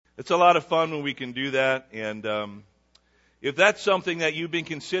It's a lot of fun when we can do that. And if that's something that you've been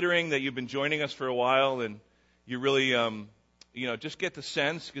considering, that you've been joining us for a while, and you really, just get the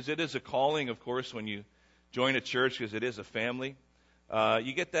sense, because it is a calling, of course, when you join a church, because it is a family.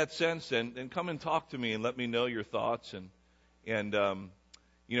 You get that sense, and come and talk to me and let me know your thoughts. And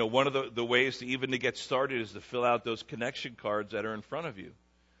one of the ways to get started is to fill out those connection cards that are in front of you,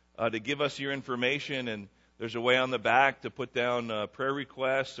 to give us your information. And there's a way on the back to put down prayer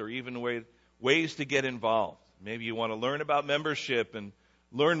requests, or even ways to get involved. Maybe you want to learn about membership and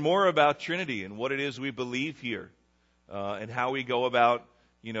learn more about Trinity and what it is we believe here, and how we go about,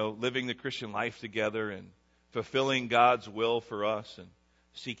 living the Christian life together and fulfilling God's will for us and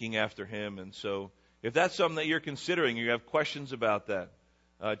seeking after Him. And so if that's something that you're considering, you have questions about that,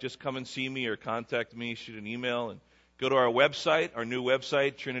 just come and see me or contact me, shoot an email, and go to our website, our new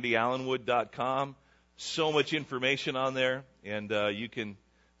website, trinityallenwood.com. So much information on there, and you can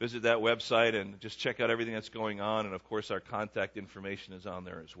visit that website and just check out everything that's going on. And, of course, our contact information is on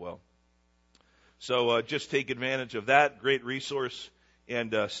there as well. So just take advantage of that great resource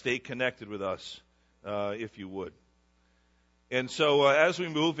and stay connected with us, if you would. And so as we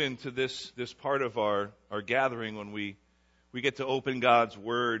move into this part of our gathering, when we get to open God's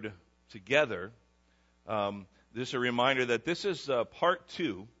Word together, this is a reminder that this is part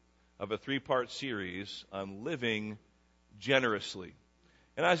 2 of a 3-part series on living generously.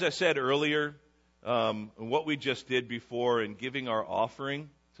 And as I said earlier, what we just did before in giving our offering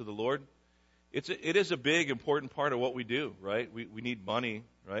to the Lord, it is a big, important part of what we do, right? We need money,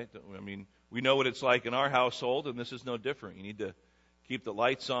 right? I mean, we know what it's like in our household, and this is no different. You need to keep the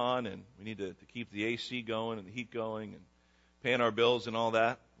lights on, and we need to keep the AC going and the heat going and paying our bills and all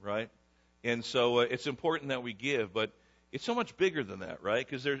that, right? And so it's important that we give, but it's so much bigger than that, right?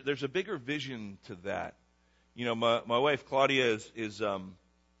 Because there's a bigger vision to that. My wife Claudia is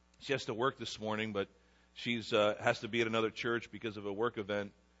she has to work this morning, but she's has to be at another church because of a work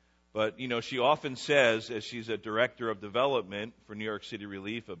event. But she often says, as she's a director of development for New York City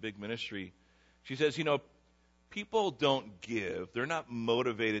Relief, a big ministry, she says, people don't give. They're not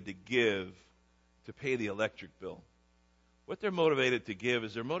motivated to give to pay the electric bill. What they're motivated to give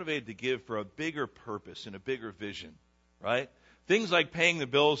is they're motivated to give for a bigger purpose and a bigger vision, right? Things like paying the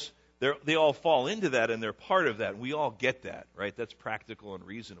bills, they all fall into that, and they're part of that. We all get that, right? That's practical and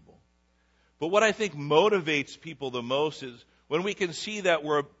reasonable. But what I think motivates people the most is when we can see that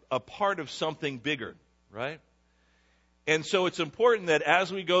we're a part of something bigger, right? And so it's important that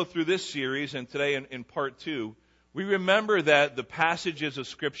as we go through this series, and today in part 2, we remember that the passages of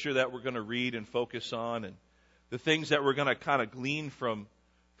Scripture that we're going to read and focus on, and the things that we're going to kind of glean from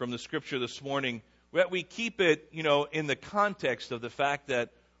the Scripture this morning, that we keep it, in the context of the fact that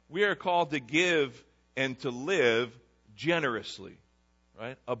we are called to give and to live generously,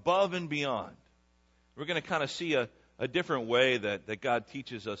 right? Above and beyond. We're going to kind of see a different way that God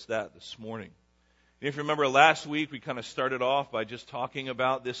teaches us that this morning. And if you remember last week, we kind of started off by just talking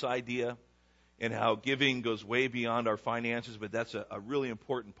about this idea and how giving goes way beyond our finances, but that's a really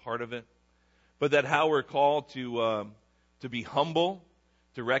important part of it. But that how we're called to be humble,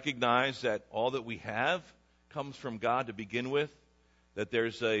 to recognize that all that we have comes from God to begin with, that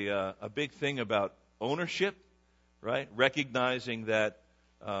there's a big thing about ownership, right? Recognizing that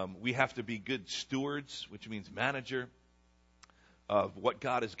we have to be good stewards, which means manager, of what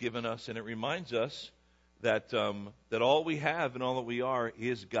God has given us. And it reminds us that all we have and all that we are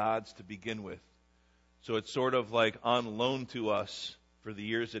is God's to begin with. So it's sort of like on loan to us for the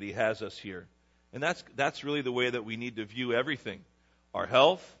years that He has us here. And that's really the way that we need to view everything. Our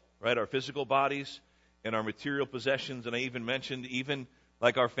health, right, our physical bodies, and our material possessions. And I even mentioned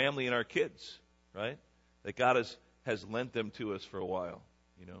like our family and our kids, right? That God has lent them to us for a while,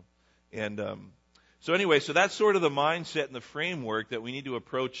 And so anyway, so that's sort of the mindset and the framework that we need to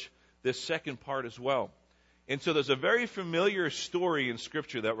approach this second part as well. And so there's a very familiar story in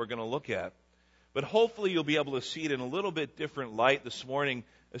Scripture that we're going to look at. But hopefully you'll be able to see it in a little bit different light this morning,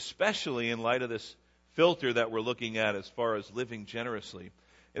 especially in light of this filter that we're looking at as far as living generously.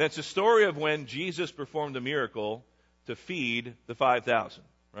 And it's a story of when Jesus performed a miracle to feed the 5,000,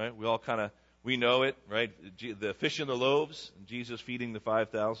 right? We know it, right? The fish and the loaves, and Jesus feeding the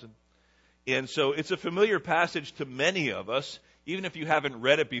 5,000. And so it's a familiar passage to many of us. Even if you haven't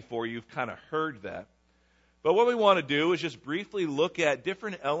read it before, you've kind of heard that. But what we want to do is just briefly look at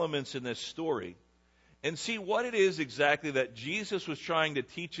different elements in this story and see what it is exactly that Jesus was trying to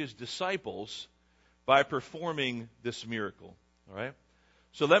teach His disciples by performing this miracle. All right?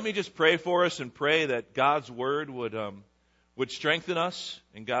 So let me just pray for us and pray that God's Word would strengthen us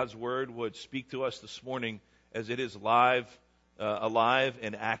and God's Word would speak to us this morning as it is live alive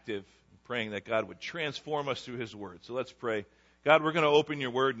and active, praying that God would transform us through His Word. So let's pray. God, we're going to open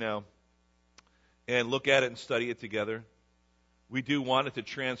your Word now and look at it and study it together. We do want it to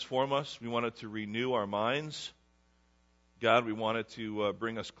transform us. We want it to renew our minds. God, we want it to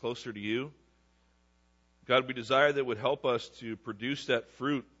bring us closer to you. God, we desire that it would help us to produce that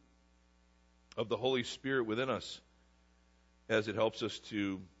fruit of the Holy Spirit within us as it helps us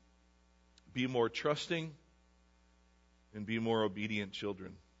to be more trusting and be more obedient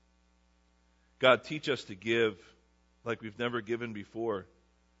children. God, teach us to give like we've never given before.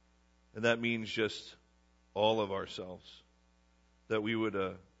 And that means just all of ourselves. That we would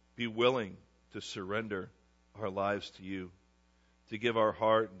be willing to surrender our lives to you, to give our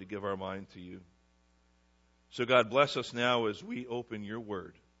heart and to give our mind to you. So God, bless us now as we open your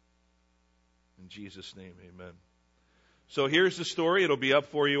word. In Jesus' name, amen. So here's the story. It'll be up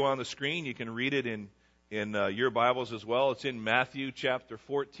for you on the screen. You can read it in your Bibles as well. It's in Matthew chapter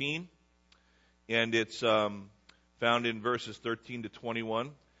 14, and it's found in verses 13 to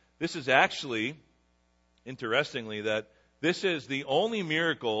 21. This is actually, interestingly, that this is the only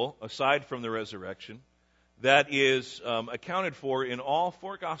miracle, aside from the resurrection, that is accounted for in all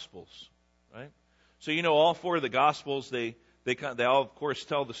four Gospels, right? So all four of the Gospels, they all, of course,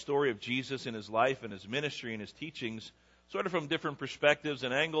 tell the story of Jesus and his life and his ministry and his teachings, sort of from different perspectives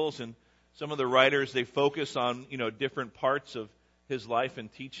and angles. And some of the writers, they focus on different parts of his life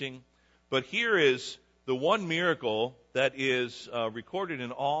and teaching. But here is the one miracle that is recorded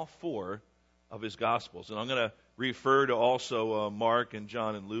in all four of his Gospels. And I'm going to refer to also Mark and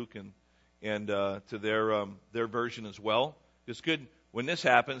John and Luke and to their version as well. It's good when this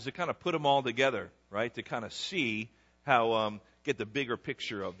happens to kind of put them all together, right? To kind of see how get the bigger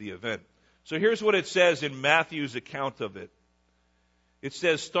picture of the event. So here's what it says in Matthew's account of it. It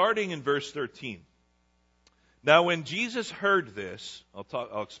says, starting in verse 13. Now when Jesus heard this,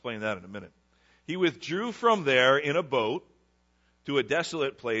 I'll explain that in a minute. He withdrew from there in a boat to a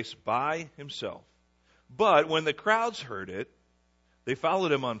desolate place by himself. But when the crowds heard it, they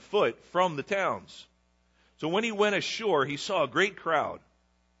followed him on foot from the towns. So when he went ashore, he saw a great crowd,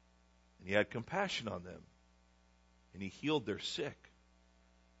 and he had compassion on them, and he healed their sick.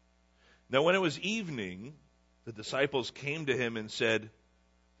 Now when it was evening, the disciples came to him and said,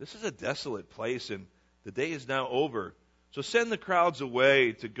 "This is a desolate place, and the day is now over. So send the crowds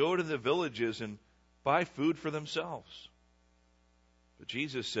away to go to the villages and buy food for themselves." But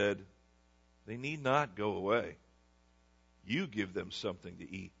Jesus said, "They need not go away. You give them something to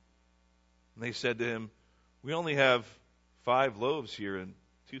eat." And they said to him, "We only have 5 loaves here and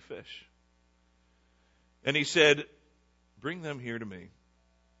 2 fish." And he said, "Bring them here to me."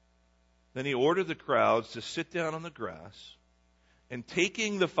 Then he ordered the crowds to sit down on the grass, and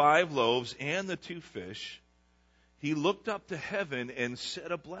taking the 5 loaves and the 2 fish, he looked up to heaven and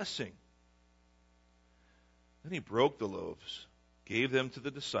said a blessing. Then he broke the loaves, gave them to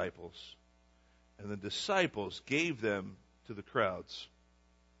the disciples, and the disciples gave them to the crowds.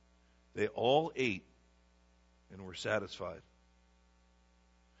 They all ate and were satisfied.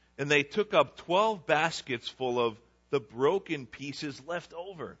 And they took up 12 baskets full of the broken pieces left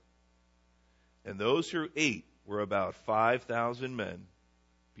over. And those who ate were about 5,000 men,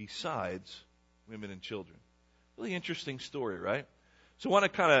 besides women and children. Really interesting story, right? So I want to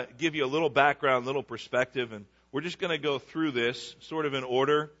kind of give you a little background, little perspective, and we're just going to go through this sort of in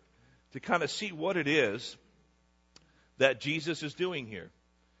order to kind of see what it is that Jesus is doing here.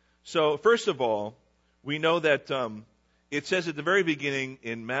 So first of all, we know that it says at the very beginning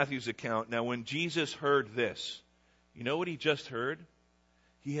in Matthew's account, now when Jesus heard this, you know what he just heard?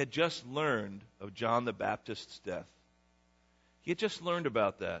 He had just learned of John the Baptist's death. He had just learned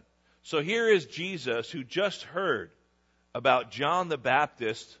about that. So here is Jesus who just heard about John the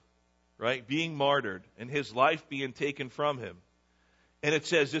Baptist, right, being martyred and his life being taken from him. And it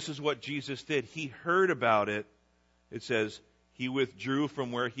says this is what Jesus did. He heard about it. It says he withdrew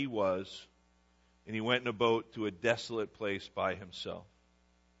from where he was and he went in a boat to a desolate place by himself.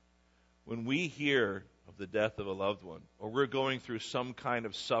 When we hear of the death of a loved one, or we're going through some kind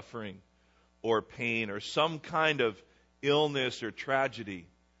of suffering or pain or some kind of illness or tragedy,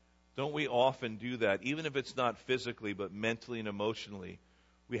 don't we often do that? Even if it's not physically, but mentally and emotionally,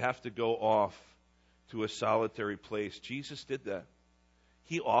 we have to go off to a solitary place. Jesus did that.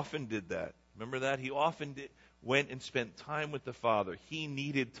 He often did that. Remember that? He often went and spent time with the Father. He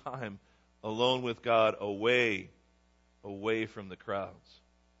needed time alone with God, away from the crowds.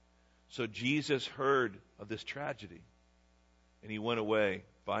 So Jesus heard of this tragedy, and he went away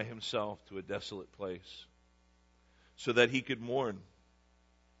by himself to a desolate place so that he could mourn.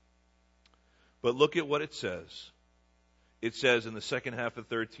 But look at what it says. it says in the second half of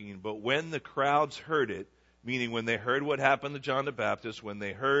 13, but when the crowds heard it, meaning when they heard what happened to John the Baptist, when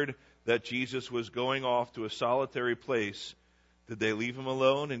they heard that Jesus was going off to a solitary place, did they leave him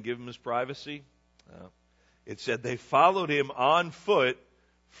alone and give him his privacy? No. It said they followed him on foot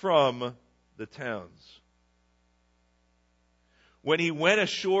from the towns. When he went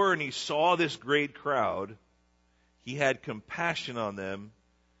ashore and he saw this great crowd, he had compassion on them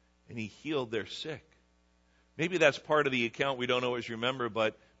and he healed their sick. Maybe that's part of the account we don't always remember,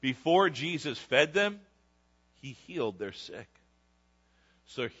 but before Jesus fed them, he healed their sick.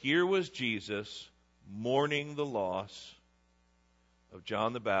 So here was Jesus mourning the loss of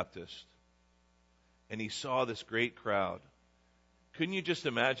John the Baptist, and he saw this great crowd. Couldn't you just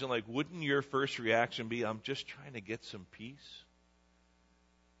imagine, wouldn't your first reaction be, I'm just trying to get some peace?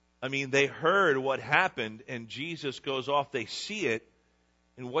 I mean, they heard what happened, and Jesus goes off. They see it,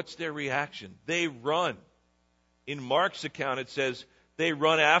 and what's their reaction? They run. In Mark's account, it says they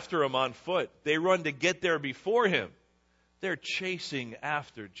run after him on foot. They run to get there before him. They're chasing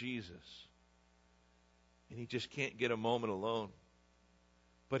after Jesus. And he just can't get a moment alone.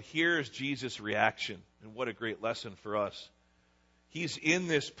 But here's Jesus' reaction, and what a great lesson for us. He's in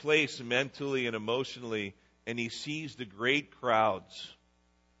this place mentally and emotionally, and he sees the great crowds.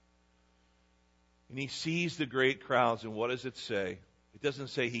 And he sees the great crowds, and what does it say? It doesn't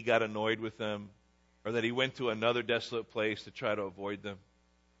say he got annoyed with them or that he went to another desolate place to try to avoid them.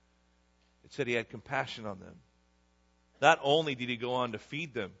 It said he had compassion on them. Not only did he go on to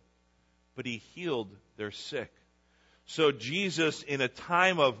feed them, but he healed their sick. So Jesus, in a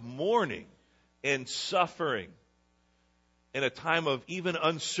time of mourning and suffering, in a time of even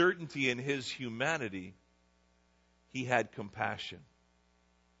uncertainty in his humanity, he had compassion.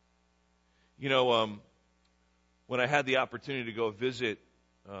 You know, when I had the opportunity to go visit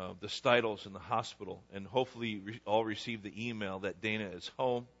the Steidels in the hospital, and hopefully you all received the email that Dana is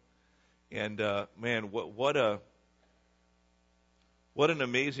home, and man, what an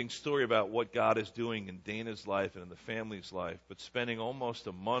amazing story about what God is doing in Dana's life and in the family's life. But spending almost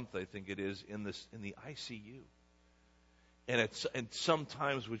a month, I think it is, in the ICU, and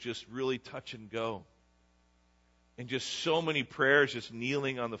sometimes was just really touch and go. And just so many prayers just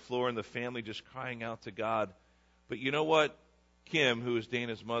kneeling on the floor and the family just crying out to God. But you know what? Kim, who is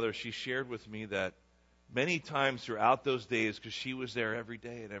Dana's mother, she shared with me that many times throughout those days, because she was there every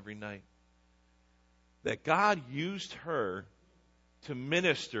day and every night, that God used her to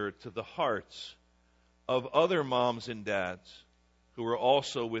minister to the hearts of other moms and dads who were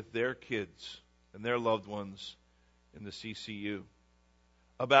also with their kids and their loved ones in the CCU.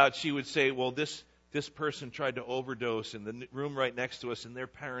 She would say, well, this person tried to overdose in the room right next to us, and their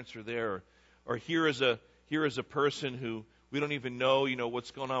parents are there. Or here is a person who we don't even know,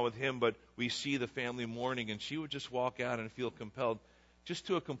 what's going on with him, but we see the family mourning, and she would just walk out and feel compelled, just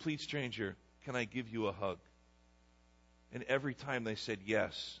to a complete stranger, can I give you a hug? And every time they said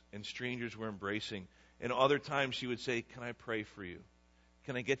yes, and strangers were embracing. And other times she would say, can I pray for you?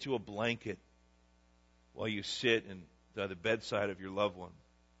 Can I get you a blanket while you sit by the bedside of your loved one?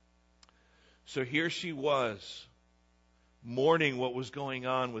 So here she was, mourning what was going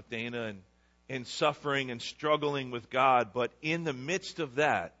on with Dana and suffering and struggling with God. But in the midst of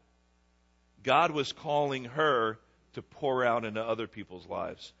that, God was calling her to pour out into other people's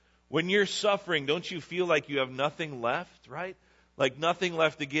lives. When you're suffering, don't you feel like you have nothing left, right? Like nothing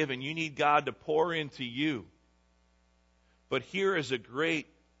left to give, and you need God to pour into you. But here is a great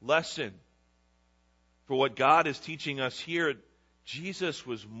lesson for what God is teaching us here. Jesus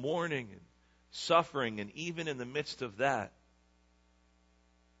was mourning and suffering, and even in the midst of that,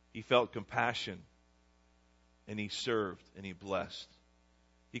 he felt compassion, and he served, and he blessed.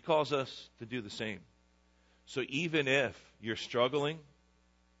 He calls us to do the same. So even if you're struggling,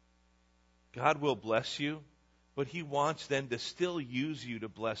 God will bless you, but he wants then to still use you to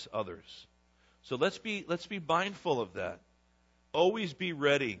bless others. So let's be mindful of that. Always be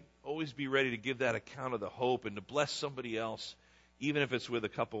ready to give that account of the hope and to bless somebody else, even if it's with a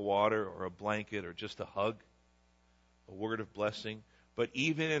cup of water or a blanket or just a hug, a word of blessing. But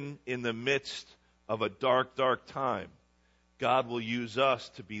even in the midst of a dark, dark time, God will use us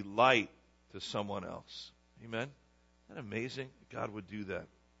to be light to someone else. Amen? Isn't that amazing? God would do that.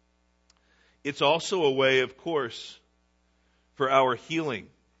 It's also a way, of course, for our healing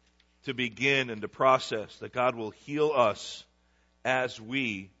to begin and to process, that God will heal us as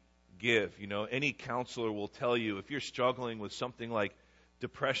we give. Any counselor will tell you, if you're struggling with something like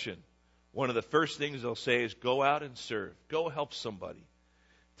depression, one of the first things they'll say is go out and serve. Go help somebody.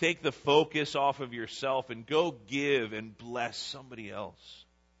 Take the focus off of yourself and go give and bless somebody else.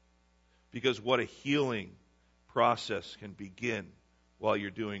 Because what a healing process can begin while you're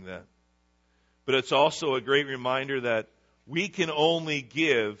doing that. But it's also a great reminder that we can only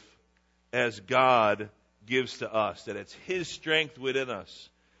give as God gives to us, that it's His strength within us.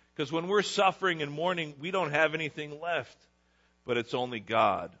 Because when we're suffering and mourning, we don't have anything left. But it's only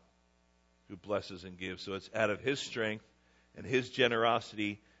God who blesses and gives. So it's out of His strength and His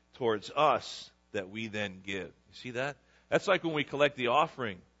generosity towards us that we then give. You see that? That's like when we collect the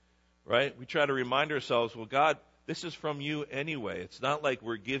offering, right? We try to remind ourselves, well, God, this is from you anyway. It's not like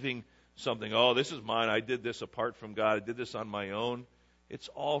we're giving something, oh, this is mine. I did this apart from God. I did this on my own. It's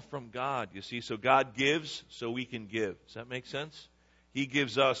all from God, you see. So God gives so we can give. Does that make sense? He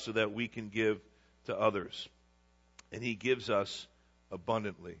gives us so that we can give to others. And He gives us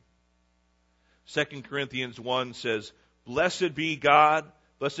abundantly. 2 Corinthians 1 says, Blessed be God,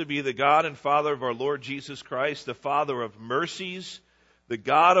 blessed be the God and Father of our Lord Jesus Christ, the Father of mercies, the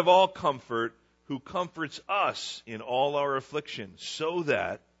God of all comfort, who comforts us in all our affliction, so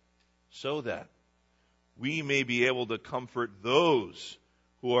that we may be able to comfort those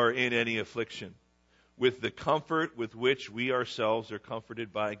who are in any affliction with the comfort with which we ourselves are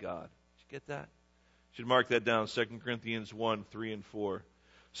comforted by God. Did you get that? You should mark that down, 2 Corinthians 1, 3 and 4.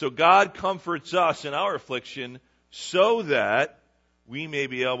 So God comforts us in our affliction so that we may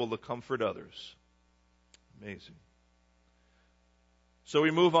be able to comfort others. Amazing. So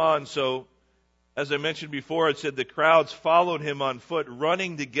we move on. So, as I mentioned before, it said the crowds followed Him on foot,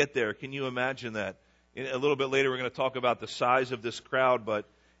 running to get there. Can you imagine that? A little bit later, we're going to talk about the size of this crowd, but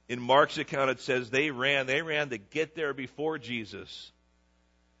in Mark's account, it says they ran to get there before Jesus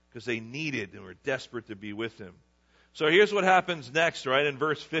because they needed and were desperate to be with Him. So here's what happens next, right? In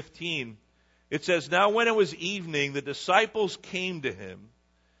verse 15, it says, Now when it was evening, the disciples came to Him,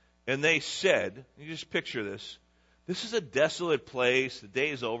 and they said, you just picture this, this is a desolate place, the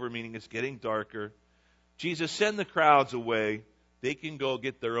day is over, meaning it's getting darker. Jesus, send the crowds away. They can go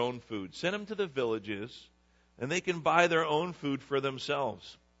get their own food. Send them to the villages, and they can buy their own food for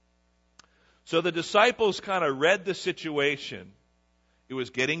themselves. So the disciples kind of read the situation. It was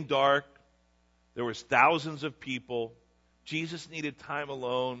getting dark. There was thousands of people. Jesus needed time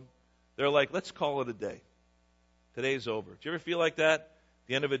alone. They're like, let's call it a day. Today's over. Do you ever feel like that? At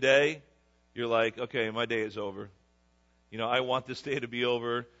the end of a day, you're like, okay, my day is over. You know, I want this day to be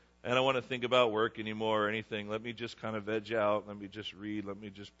over. I don't want to think about work anymore or anything. Let me just kind of veg out. Let me just read. Let me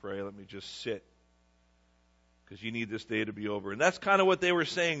just pray. Let me just sit. Because you need this day to be over. And that's kind of what they were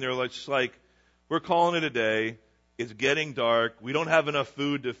saying. They're just like, we're calling it a day. It's getting dark. We don't have enough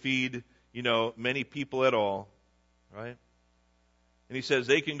food to feed, many people at all. Right? And He says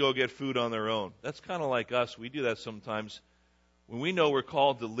they can go get food on their own. That's kind of like us. We do that sometimes. When we know we're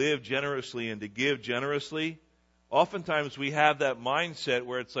called to live generously and to give generously, oftentimes we have that mindset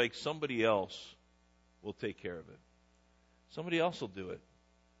where it's like somebody else will take care of it. Somebody else will do it.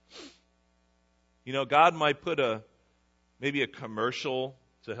 God might put maybe a commercial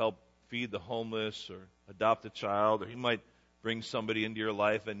to help feed the homeless or adopt a child, or He might bring somebody into your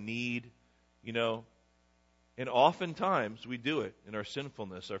life, a need, And oftentimes we do it in our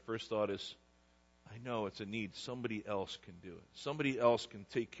sinfulness. Our first thought is, I know it's a need. Somebody else can do it. Somebody else can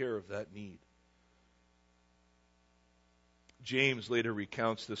take care of that need. James later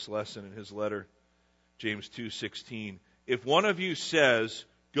recounts this lesson in his letter, James 2:16. If one of you says,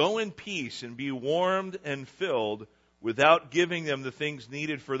 go in peace and be warmed and filled without giving them the things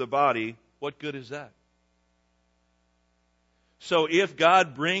needed for the body, what good is that? So if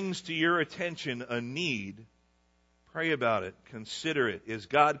God brings to your attention a need, pray about it. Consider it. Is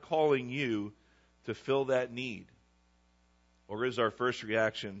God calling you to fill that need? Or is our first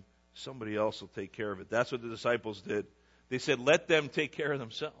reaction, somebody else will take care of it? That's what the disciples did. They said, let them take care of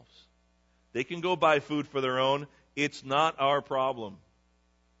themselves. They can go buy food for their own. It's not our problem,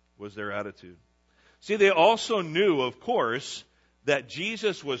 was their attitude. See, they also knew, of course, that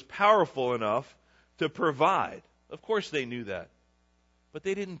Jesus was powerful enough to provide. Of course they knew that. But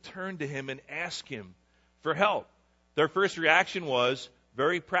they didn't turn to Him and ask Him for help. Their first reaction was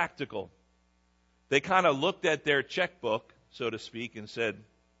very practical. They kind of looked at their checkbook, so to speak, and said,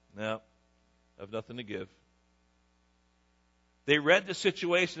 no, I have nothing to give. They read the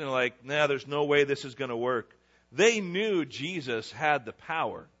situation and like, there's no way this is going to work. They knew Jesus had the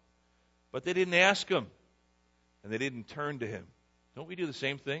power, but they didn't ask Him, and they didn't turn to Him. Don't we do the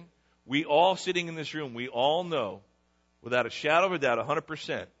same thing? We all sitting in this room, we all know, without a shadow of a doubt,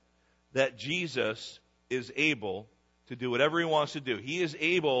 100%, that Jesus is able to do whatever He wants to do. He is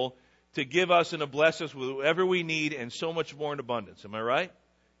able to give us and to bless us with whatever we need and so much more in abundance. Am I right?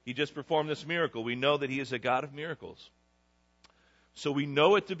 He just performed this miracle. We know that He is a God of miracles. So we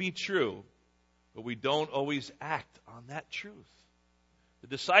know it to be true, but we don't always act on that truth. The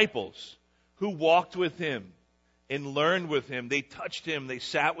disciples who walked with him and learned with him, they touched him, they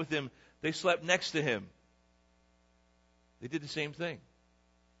sat with him, they slept next to him. They did the same thing.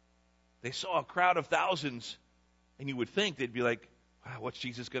 They saw a crowd of thousands, and you would think they'd be like, wow, what's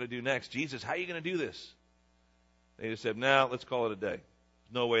Jesus going to do next? Jesus, how are you going to do this? They just said, no, let's call it a day.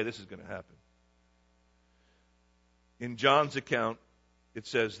 There's no way this is going to happen. In John's account, it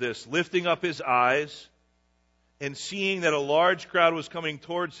says this, lifting up his eyes and seeing that a large crowd was coming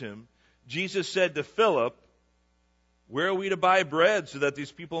towards him, Jesus said to Philip, where are we to buy bread so that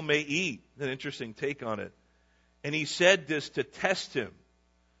these people may eat? An interesting take on it. And he said this to test him,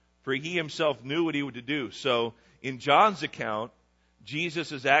 for he himself knew what he would do. So in John's account,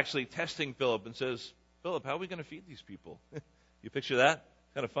 Jesus is actually testing Philip and says, Philip, how are we going to feed these people? You picture that?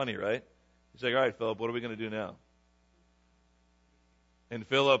 Kind of funny, right? He's like, all right, Philip, what are we going to do now? And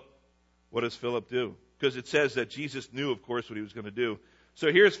Philip, what does Philip do? Because it says that Jesus knew, of course, what he was going to do.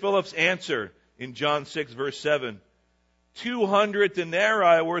 So here's Philip's answer in John 6, verse 7. 200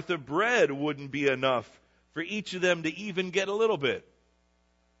 denarii worth of bread wouldn't be enough for each of them to even get a little bit.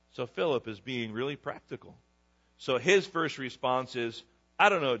 So Philip is being really practical. So his first response is, I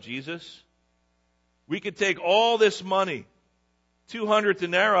don't know, Jesus. We could take all this money, 200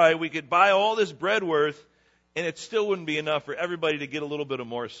 denarii, we could buy all this bread worth, and it still wouldn't be enough for everybody to get a little bit of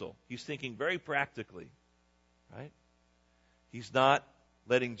morsel. He's thinking very practically, right? He's not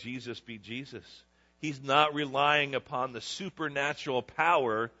letting Jesus be Jesus. He's not relying upon the supernatural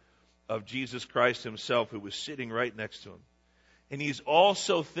power of Jesus Christ himself, who was sitting right next to him. And he's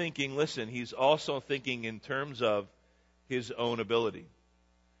also thinking, listen, he's also thinking in terms of his own ability.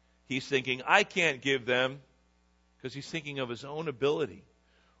 He's thinking, I can't give them, because he's thinking of his own ability.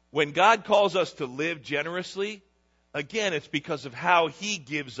 When God calls us to live generously, again, it's because of how he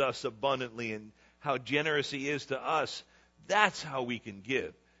gives us abundantly and how generous he is to us. That's how we can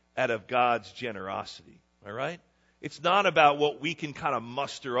give, out of God's generosity. All right? It's not about what we can kind of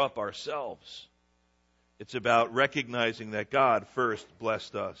muster up ourselves. It's about recognizing that God first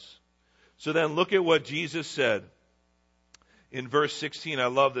blessed us. So then look at what Jesus said. In verse 16, I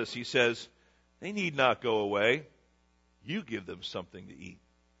love this. He says, they need not go away. You give them something to eat.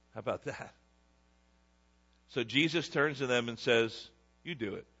 How about that? So Jesus turns to them and says, you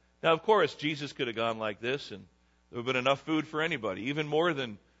do it. Now, of course, Jesus could have gone like this, and there would have been enough food for anybody, even more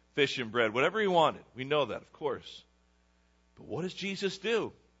than fish and bread, whatever he wanted. We know that, of course. But what does Jesus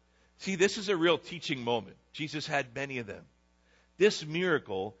do? See, this is a real teaching moment. Jesus had many of them. This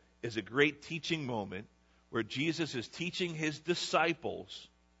miracle is a great teaching moment where Jesus is teaching his disciples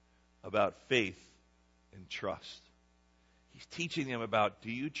about faith and trust. He's teaching them about,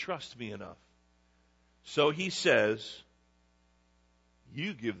 do you trust me enough? So he says,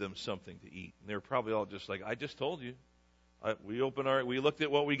 you give them something to eat. And they're probably all just like, I just told you. We looked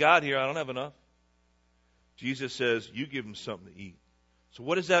at what we got here. I don't have enough. Jesus says, you give them something to eat. So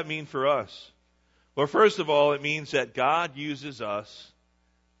what does that mean for us? Well, first of all, it means that God uses us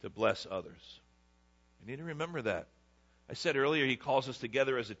to bless others. You need to remember that. I said earlier, he calls us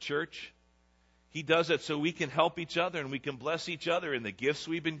together as a church. He does it so we can help each other and we can bless each other in the gifts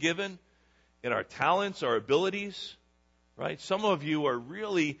we've been given, in our talents, our abilities, right? Some of you are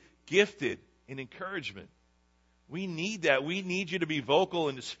really gifted in encouragement. We need that. We need you to be vocal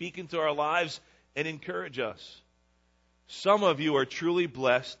and to speak into our lives and encourage us. Some of you are truly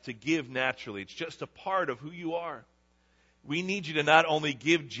blessed to give naturally. It's just a part of who you are. We need you to not only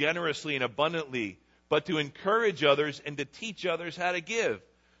give generously and abundantly, but to encourage others and to teach others how to give.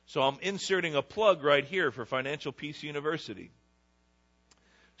 So I'm inserting a plug right here for Financial Peace University.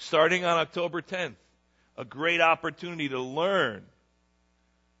 Starting on October 10th, a great opportunity to learn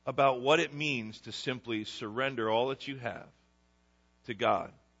about what it means to simply surrender all that you have to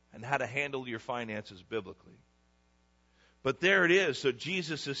God and how to handle your finances biblically. But there it is. So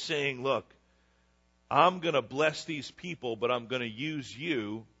Jesus is saying, look, I'm going to bless these people, but I'm going to use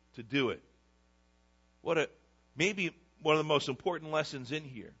you to do it. Maybe one of the most important lessons in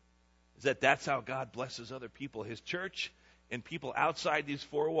here is that that's how God blesses other people. His church and people outside these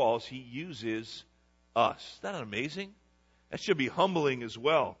four walls, he uses us. Isn't that amazing? That should be humbling as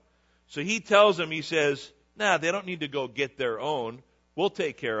well. So he tells them, he says, they don't need to go get their own. We'll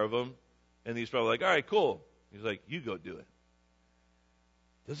take care of them. And he's probably like, all right, cool. He's like, you go do it.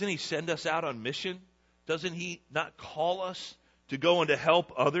 Doesn't he send us out on mission? Doesn't he not call us to go and to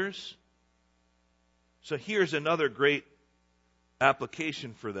help others? So here's another great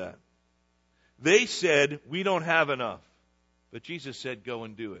application for that. They said, we don't have enough. But Jesus said, go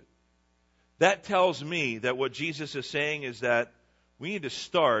and do it. That tells me that what Jesus is saying is that we need to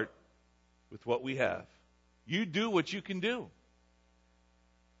start with what we have. You do what you can do.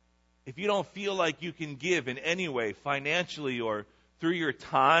 If you don't feel like you can give in any way, financially or through your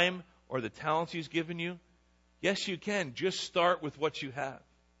time or the talents He's given you, yes, you can. Just start with what you have.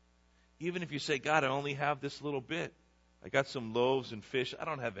 Even if you say, God, I only have this little bit. I got some loaves and fish. I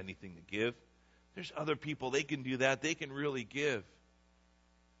don't have anything to give. There's other people. They can do that. They can really give.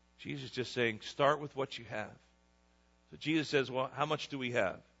 Jesus is just saying, start with what you have. So Jesus says, well, how much do we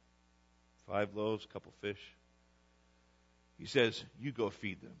have? 5 loaves, a couple fish. He says, you go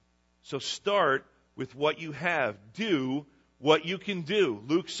feed them. So start with what you have. Do what you can do.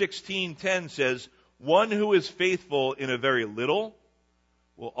 Luke 16:10 says, one who is faithful in a very little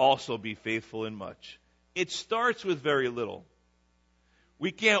will also be faithful in much. It starts with very little.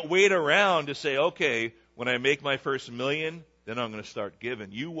 We can't wait around to say, okay, when I make my first $1 million, then I'm going to start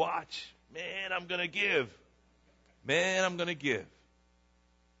giving. You watch. Man, I'm going to give. Man, I'm going to give.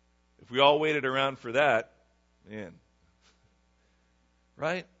 If we all waited around for that, man.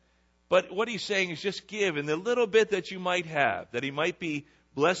 Right? But what he's saying is just give in the little bit that you might have, that he might be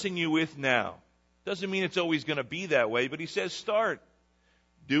blessing you with now. Doesn't mean it's always going to be that way, but he says start.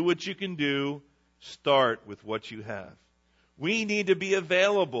 Do what you can do. Start with what you have. We need to be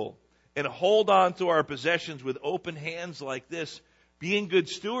available and hold on to our possessions with open hands like this, being good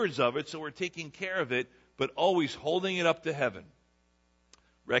stewards of it so we're taking care of it, but always holding it up to heaven,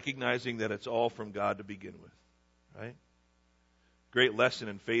 recognizing that it's all from God to begin with. Right? Great lesson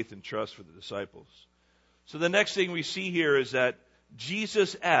in faith and trust for the disciples. So the next thing we see here is that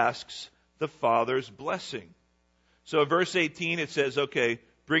Jesus asks the Father's blessing. So in verse 18 it says, okay,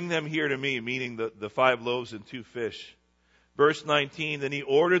 bring them here to me, meaning the 5 loaves and 2 fish. Verse 19, then he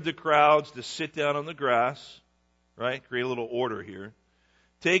ordered the crowds to sit down on the grass, right? Create a little order here.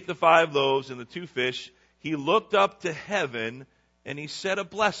 Take the 5 loaves and the 2 fish. He looked up to heaven and he said a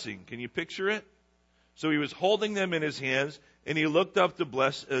blessing. Can you picture it? So he was holding them in his hands and he looked up to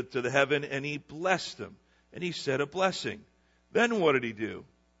the heaven and he blessed them. And he said a blessing. Then what did he do?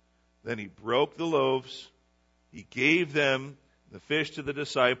 Then he broke the loaves. He gave them the fish to the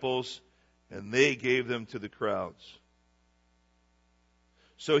disciples, and they gave them to the crowds.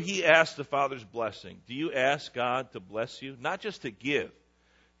 So he asked the Father's blessing. Do you ask God to bless you? Not just to give.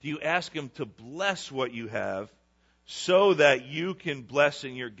 Do you ask Him to bless what you have so that you can bless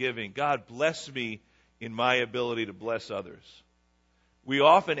in your giving? God, bless me in my ability to bless others. We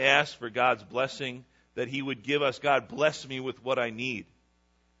often ask for God's blessing, that He would give us, God, bless me with what I need.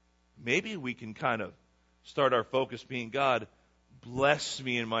 Maybe we can kind of start our focus being, God, bless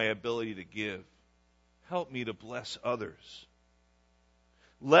me in my ability to give. Help me to bless others.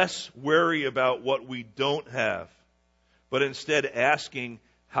 Less worry about what we don't have, but instead asking,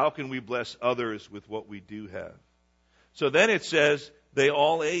 how can we bless others with what we do have? So then it says, they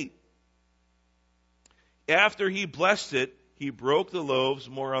all ate. After he blessed it, he broke the loaves,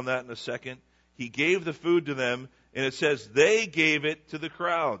 more on that in a second. He gave the food to them, and it says they gave it to the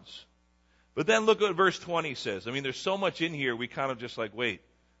crowds. But then look what verse 20 says. I mean, there's so much in here, we kind of just like, wait,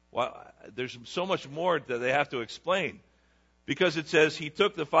 there's so much more that they have to explain. Because it says, he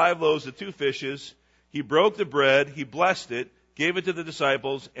took the 5 loaves, the 2 fishes, he broke the bread, he blessed it, gave it to the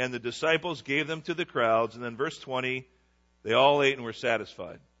disciples, and the disciples gave them to the crowds. And then verse 20, they all ate and were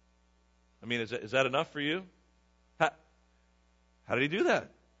satisfied. I mean, is that enough for you? How did he do that?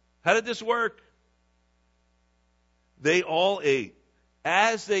 How did this work? They all ate.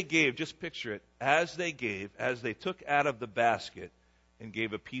 As they gave, just picture it, as they gave, as they took out of the basket and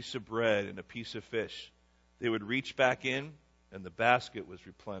gave a piece of bread and a piece of fish, they would reach back in and the basket was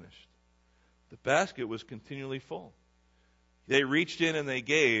replenished. The basket was continually full. They reached in and they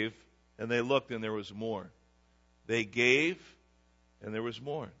gave and they looked and there was more. They gave and there was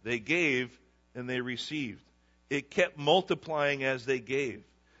more. They gave and they received. It kept multiplying as they gave.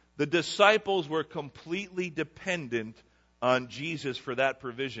 The disciples were completely dependent on Jesus for that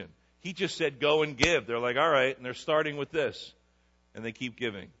provision. He just said, go and give. They're like, all right, and they're starting with this. And they keep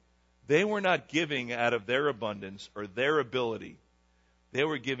giving. They were not giving out of their abundance or their ability. They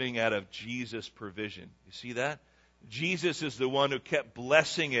were giving out of Jesus' provision. You see that? Jesus is the one who kept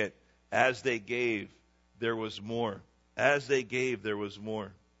blessing it. As they gave, there was more. As they gave, there was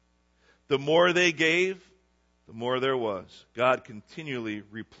more. The more they gave, the more there was. God continually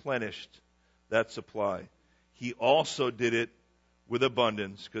replenished that supply. He also did it with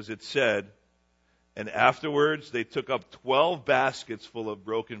abundance, because it said, and afterwards they took up 12 baskets full of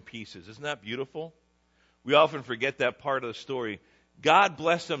broken pieces. Isn't that beautiful? We often forget that part of the story. God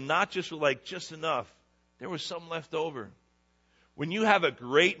blessed them not just with like just enough. There was some left over. When you have a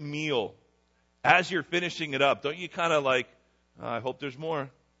great meal, as you're finishing it up, don't you kind of like, I hope there's more.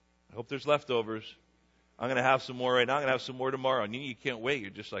 I hope there's leftovers. I'm going to have some more right now. I'm going to have some more tomorrow. And you can't wait.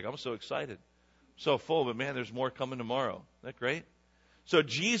 You're just like, I'm so excited. So full, but man, there's more coming tomorrow. Isn't that great? So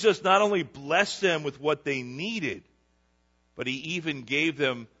Jesus not only blessed them with what they needed, but he even gave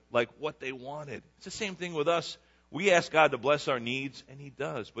them like what they wanted. It's the same thing with us. We ask God to bless our needs, and he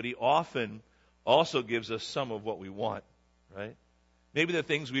does. But he often also gives us some of what we want, right? Maybe the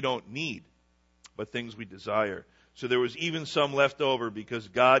things we don't need, but things we desire. So there was even some left over because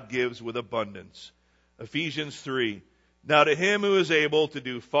God gives with abundance. Ephesians 3. Now to him who is able to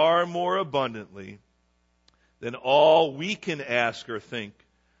do far more abundantly than all we can ask or think,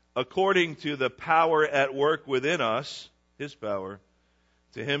 according to the power at work within us, his power,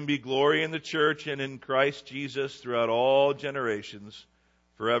 to him be glory in the church and in Christ Jesus throughout all generations,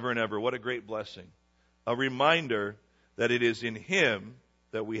 forever and ever. What a great blessing. A reminder that it is in him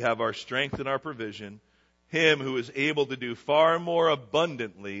that we have our strength and our provision, him who is able to do far more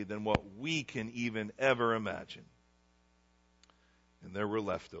abundantly than what we can even ever imagine. And there were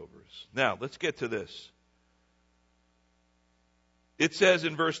leftovers. Now, let's get to this. It says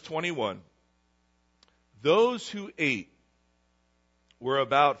in verse 21, those who ate were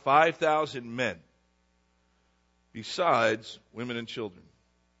about 5,000 men, besides women and children.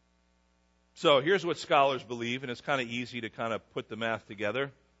 So here's what scholars believe, and it's kind of easy to kind of put the math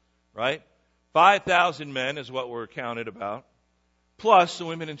together, right? 5,000 men is what we're counted about, plus the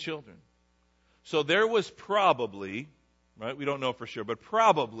women and children. So there was probably, right, we don't know for sure, but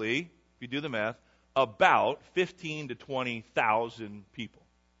probably, if you do the math, about 15 to 20,000 people.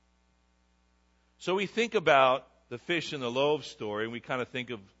 So we think about the fish and the loaves story, and we kind of think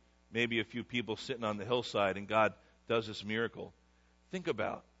of maybe a few people sitting on the hillside, and God does this miracle. Think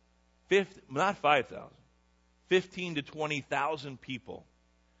about, not 5,000, 15 to 20,000 people.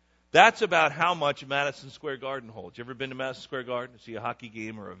 That's about how much Madison Square Garden holds. You ever been to Madison Square Garden to see a hockey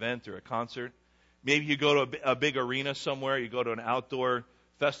game or event or a concert? Maybe you go to a big arena somewhere, you go to an outdoor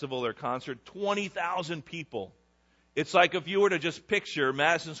festival or concert, 20,000 people. It's like if you were to just picture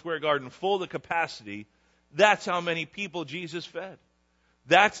Madison Square Garden full to capacity, that's how many people Jesus fed.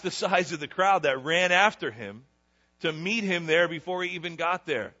 That's the size of the crowd that ran after him to meet him there before he even got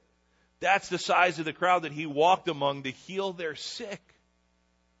there. That's the size of the crowd that he walked among to heal their sick.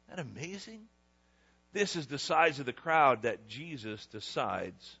 Isn't that amazing? This is the size of the crowd that Jesus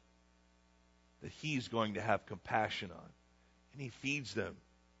decides that he's going to have compassion on. And he feeds them.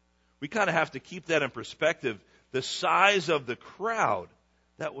 We kind of have to keep that in perspective. The size of the crowd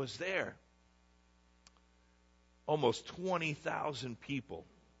that was there. Almost 20,000 people.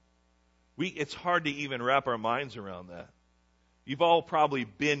 It's hard to even wrap our minds around that. You've all probably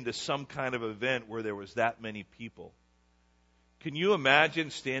been to some kind of event where there was that many people. Can you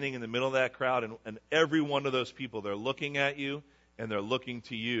imagine standing in the middle of that crowd and every one of those people, they're looking at you and they're looking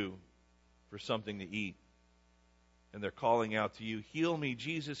to you for something to eat. And they're calling out to you, heal me,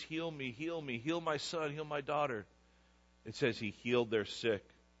 Jesus, heal me, heal my son, heal my daughter. It says he healed their sick.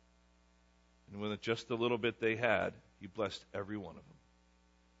 And with just the little bit they had, he blessed every one of them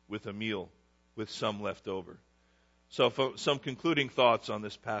with a meal, with some left over. So for some concluding thoughts on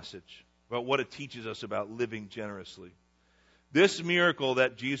this passage about what it teaches us about living generously. This miracle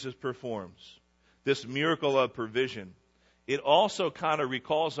that Jesus performs, this miracle of provision, it also kind of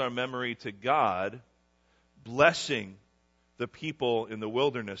recalls our memory to God blessing the people in the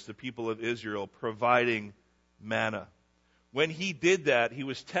wilderness, the people of Israel, providing manna. When he did that, he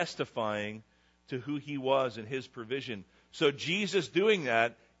was testifying to who he was and his provision. So Jesus doing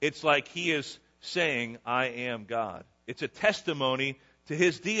that, it's like he is saying, I am God. It's a testimony to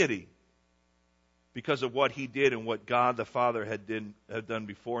his deity because of what he did and what God the Father had done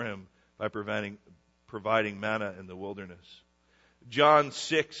before him by providing manna in the wilderness. John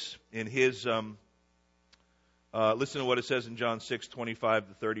 6, in his, listen to what it says in John 6, 25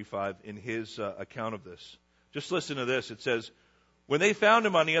 to 35, in his account of this. Just listen to this. It says, when they found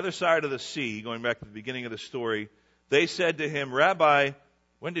him on the other side of the sea, going back to the beginning of the story, they said to him, Rabbi,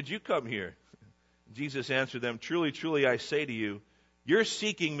 when did you come here? Jesus answered them, truly, truly, I say to you, you're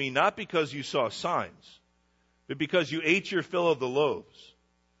seeking me not because you saw signs, but because you ate your fill of the loaves.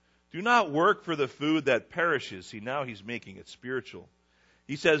 Do not work for the food that perishes. See, now he's making it spiritual.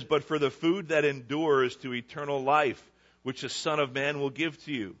 He says, but for the food that endures to eternal life, which the Son of Man will give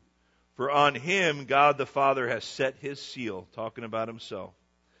to you. For on him God the Father has set his seal, talking about himself.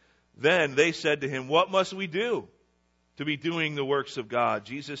 Then they said to him, what must we do to be doing the works of God?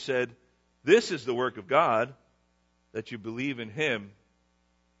 Jesus said, this is the work of God, that you believe in him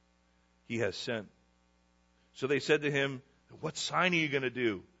he has sent. So they said to him, what sign are you going to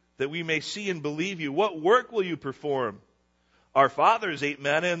do, that we may see and believe you? What work will you perform? Our fathers ate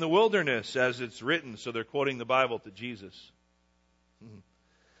manna in the wilderness, as it's written. So they're quoting the Bible to Jesus.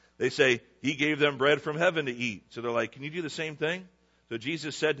 They say, he gave them bread from heaven to eat. So they're like, can you do the same thing? So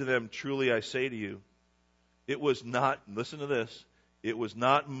Jesus said to them, truly I say to you, it was not, listen to this, it was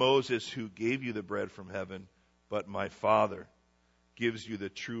not Moses who gave you the bread from heaven, but my Father gives you the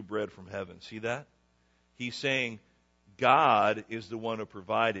true bread from heaven. See that? He's saying God is the one who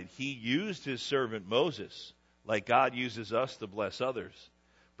provided. He used his servant Moses like God uses us to bless others.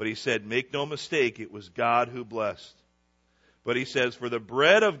 But he said, make no mistake, it was God who blessed. But he says, for the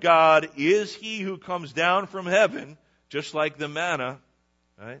bread of God is he who comes down from heaven, just like the manna,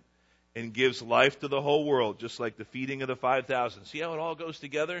 right? And gives life to the whole world, just like the feeding of the 5,000. See how it all goes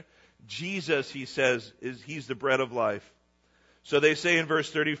together? Jesus, he says, he's the bread of life. So they say in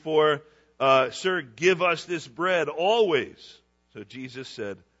verse 34, sir, give us this bread always. So Jesus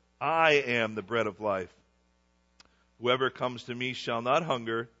said, I am the bread of life. Whoever comes to me shall not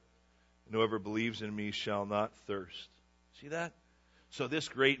hunger, and whoever believes in me shall not thirst. See that? So this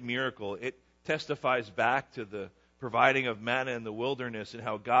great miracle, it testifies back to the providing of manna in the wilderness and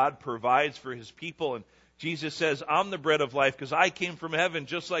how God provides for his people. And Jesus says, I'm the bread of life because I came from heaven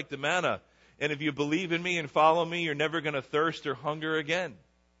just like the manna. And if you believe in me and follow me, you're never going to thirst or hunger again.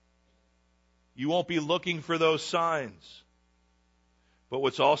 You won't be looking for those signs. But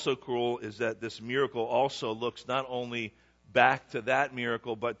what's also cool is that this miracle also looks not only back to that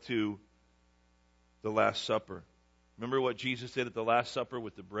miracle, but to the Last Supper. Remember what Jesus did at the Last Supper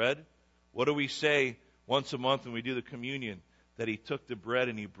with the bread? What do we say once a month when we do the communion? That he took the bread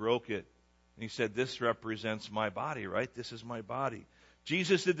and he broke it. And he said, this represents my body, right? This is my body.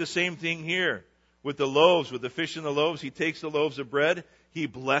 Jesus did the same thing here with the loaves, with the fish and the loaves. He takes the loaves of bread, he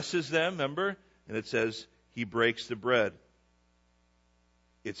blesses them, remember? And it says he breaks the bread.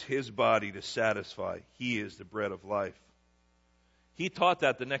 It's his body to satisfy. He is the bread of life. He taught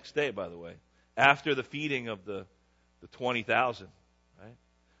that the next day, by the way, after the feeding of the 20,000. Right?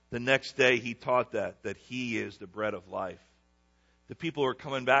 The next day he taught that he is the bread of life. The people are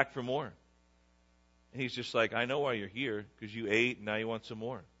coming back for more. And he's just like, I know why you're here, because you ate and now you want some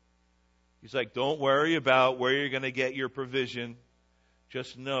more. He's like, don't worry about where you're going to get your provision.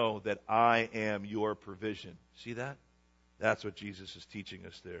 Just know that I am your provision. See that? That's what Jesus is teaching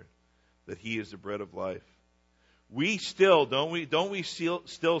us there, that he is the bread of life. We still, don't we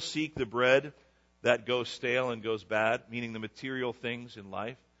still seek the bread that goes stale and goes bad, meaning the material things in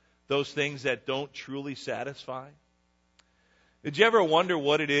life, those things that don't truly satisfy? Did you ever wonder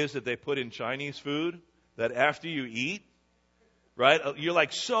what it is that they put in Chinese food that after you eat, right, you're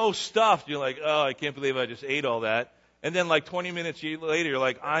like so stuffed, you're like, oh, I can't believe I just ate all that. And then like 20 minutes later, you're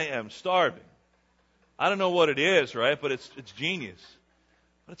like, I am starving. I don't know what it is, right? But it's genius.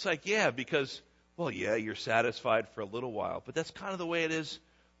 But it's like, yeah, because, well, yeah, you're satisfied for a little while. But that's kind of the way it is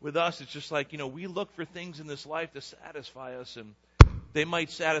with us. It's just like, we look for things in this life to satisfy us, and they might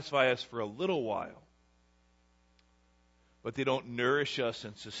satisfy us for a little while. But they don't nourish us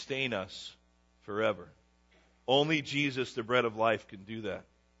and sustain us forever. Only Jesus, the bread of life, can do that.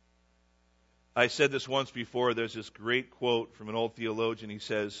 I said this once before. There's this great quote from an old theologian. He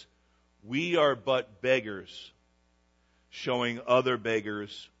says, we are but beggars showing other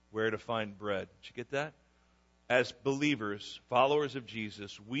beggars where to find bread. Did you get that? As believers, followers of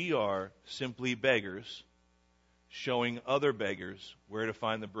Jesus, we are simply beggars showing other beggars where to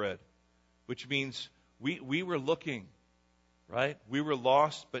find the bread. Which means we were looking, right? We were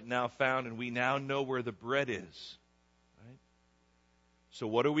lost but now found, and we now know where the bread is. Right? So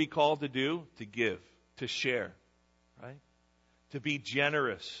what are we called to do? To give, to share, right? To be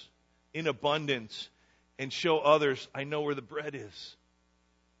generous in abundance and show others, I know where the bread is.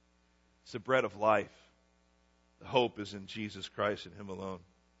 It's the bread of life. The hope is in Jesus Christ and him alone.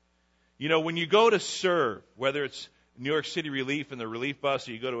 When you go to serve, whether it's New York City Relief in the relief bus,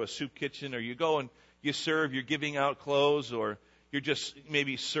 or you go to a soup kitchen, or you go and you serve, you're giving out clothes, or you're just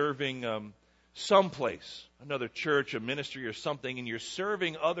maybe serving someplace, another church, a ministry or something, and you're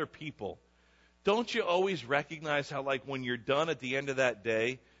serving other people. Don't you always recognize how, like, when you're done at the end of that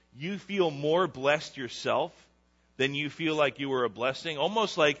day, you feel more blessed yourself than you feel like you were a blessing?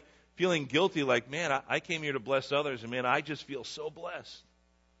 Almost like feeling guilty, like, man, I came here to bless others, and man, I just feel so blessed.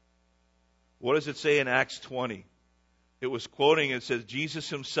 What does it say in Acts 20? It was quoting, it says, Jesus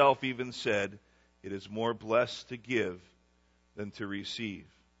himself even said, it is more blessed to give than to receive.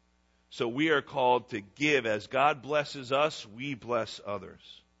 So we are called to give. As God blesses us, we bless others.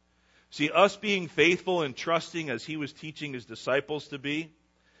 See, us being faithful and trusting as he was teaching his disciples to be,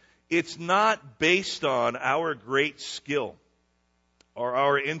 it's not based on our great skill or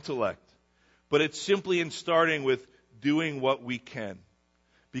our intellect, but it's simply in starting with doing what we can.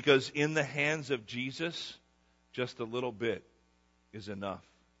 Because in the hands of Jesus, just a little bit is enough.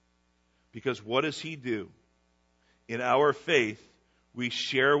 Because what does he do? In our faith, we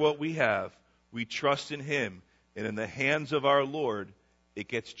share what we have, we trust in him, and in the hands of our Lord, it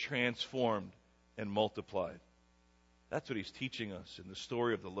gets transformed and multiplied. That's what he's teaching us in the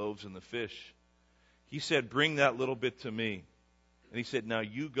story of the loaves and the fish. He said, bring that little bit to me. And he said, now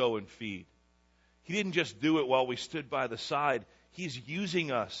you go and feed. He didn't just do it while we stood by the side. He's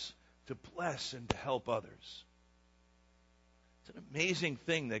using us to bless and to help others. It's an amazing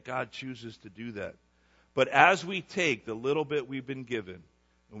thing that God chooses to do that. But as we take the little bit we've been given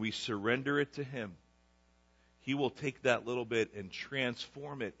and we surrender it to him, he will take that little bit and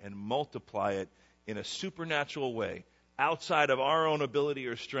transform it and multiply it in a supernatural way, outside of our own ability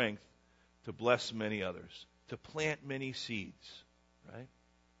or strength, to bless many others, to plant many seeds, right?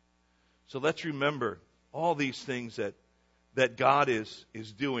 So let's remember all these things that God is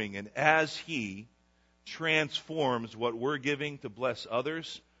doing. And as he transforms what we're giving to bless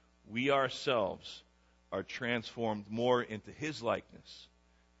others, we ourselves are transformed more into his likeness,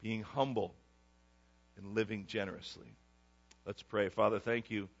 being humble and living generously. Let's pray. Father,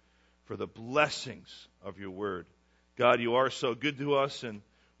 thank you for the blessings of your word. God, you are so good to us, and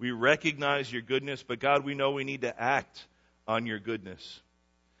we recognize your goodness, but God, we know we need to act on your goodness,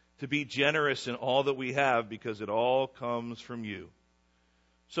 to be generous in all that we have, because it all comes from you.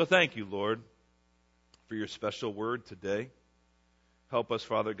 So thank you, Lord, for your special word today. Help us,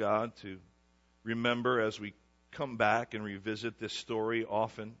 Father God, to remember as we come back and revisit this story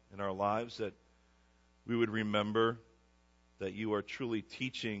often in our lives, that we would remember that you are truly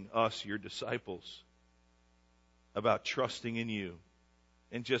teaching us, your disciples, about trusting in you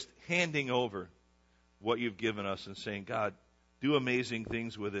and just handing over what you've given us and saying, God, do amazing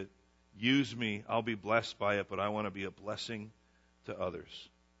things with it. Use me. I'll be blessed by it, but I want to be a blessing to others.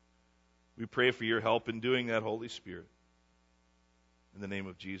 We pray for your help in doing that, Holy Spirit. In the name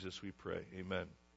of Jesus we pray. Amen.